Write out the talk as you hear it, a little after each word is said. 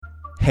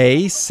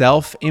Hey,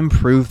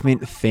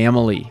 self-improvement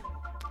family.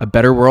 A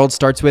better world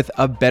starts with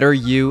a better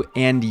you,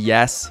 and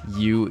yes,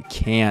 you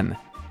can.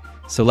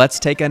 So let's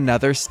take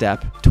another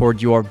step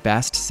toward your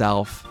best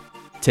self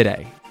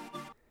today.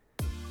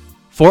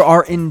 For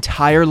our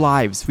entire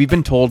lives, we've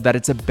been told that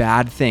it's a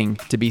bad thing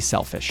to be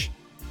selfish,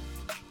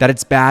 that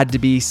it's bad to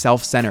be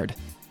self-centered,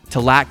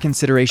 to lack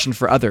consideration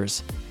for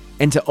others,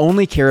 and to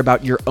only care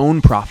about your own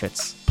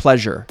profits,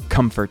 pleasure,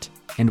 comfort,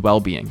 and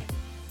well-being.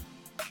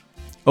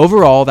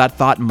 Overall, that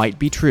thought might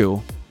be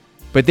true,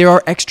 but there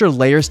are extra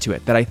layers to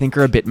it that I think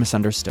are a bit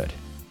misunderstood.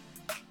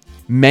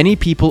 Many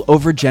people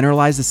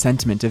overgeneralize the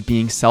sentiment of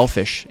being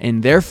selfish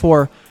and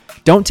therefore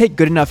don't take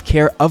good enough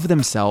care of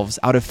themselves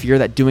out of fear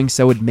that doing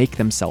so would make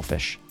them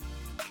selfish.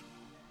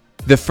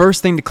 The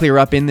first thing to clear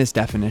up in this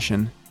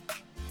definition,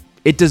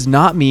 it does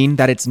not mean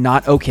that it's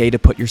not okay to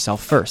put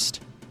yourself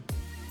first.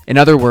 In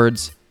other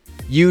words,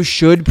 you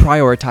should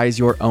prioritize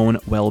your own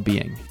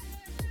well-being.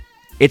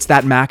 It's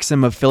that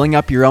maxim of filling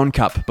up your own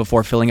cup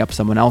before filling up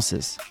someone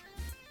else's.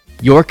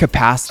 Your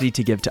capacity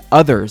to give to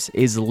others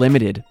is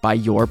limited by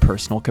your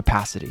personal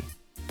capacity.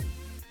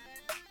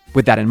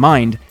 With that in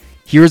mind,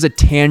 here's a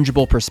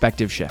tangible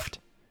perspective shift.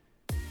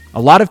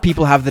 A lot of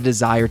people have the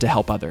desire to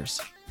help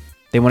others.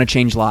 They want to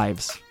change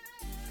lives.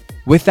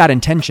 With that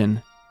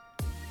intention,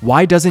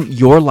 why doesn't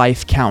your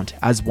life count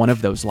as one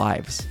of those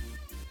lives?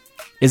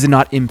 Is it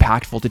not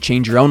impactful to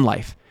change your own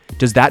life?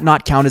 Does that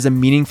not count as a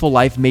meaningful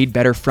life made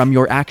better from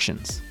your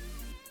actions?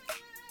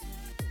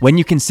 When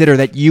you consider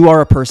that you are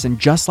a person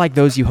just like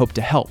those you hope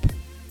to help,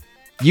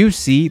 you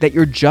see that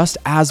you're just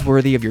as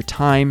worthy of your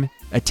time,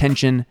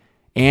 attention,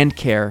 and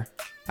care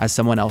as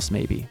someone else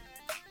may be.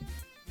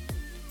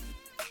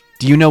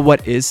 Do you know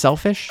what is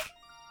selfish?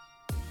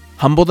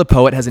 Humble the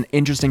Poet has an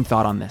interesting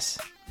thought on this.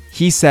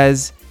 He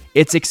says,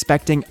 it's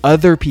expecting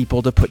other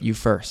people to put you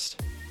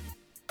first.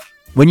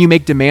 When you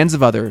make demands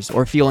of others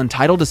or feel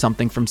entitled to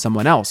something from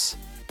someone else,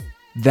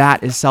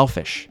 that is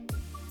selfish.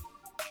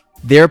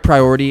 Their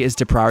priority is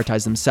to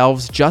prioritize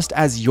themselves just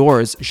as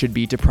yours should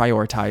be to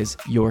prioritize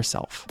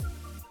yourself.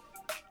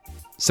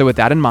 So with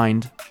that in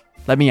mind,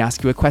 let me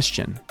ask you a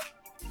question.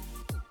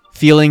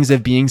 Feelings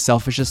of being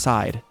selfish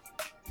aside,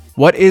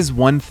 what is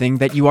one thing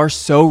that you are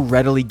so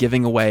readily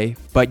giving away,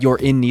 but you're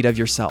in need of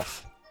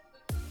yourself?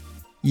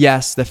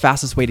 Yes, the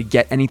fastest way to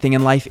get anything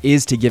in life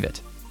is to give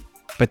it,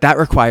 but that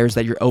requires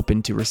that you're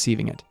open to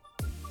receiving it.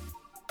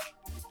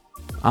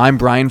 I'm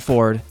Brian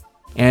Ford,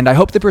 and I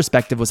hope the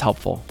perspective was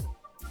helpful.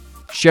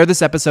 Share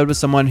this episode with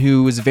someone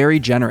who is very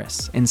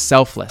generous and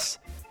selfless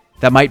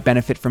that might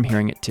benefit from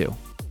hearing it too.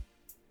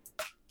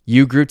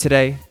 You grew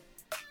today.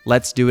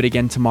 Let's do it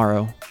again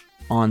tomorrow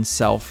on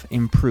Self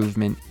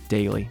Improvement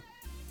Daily.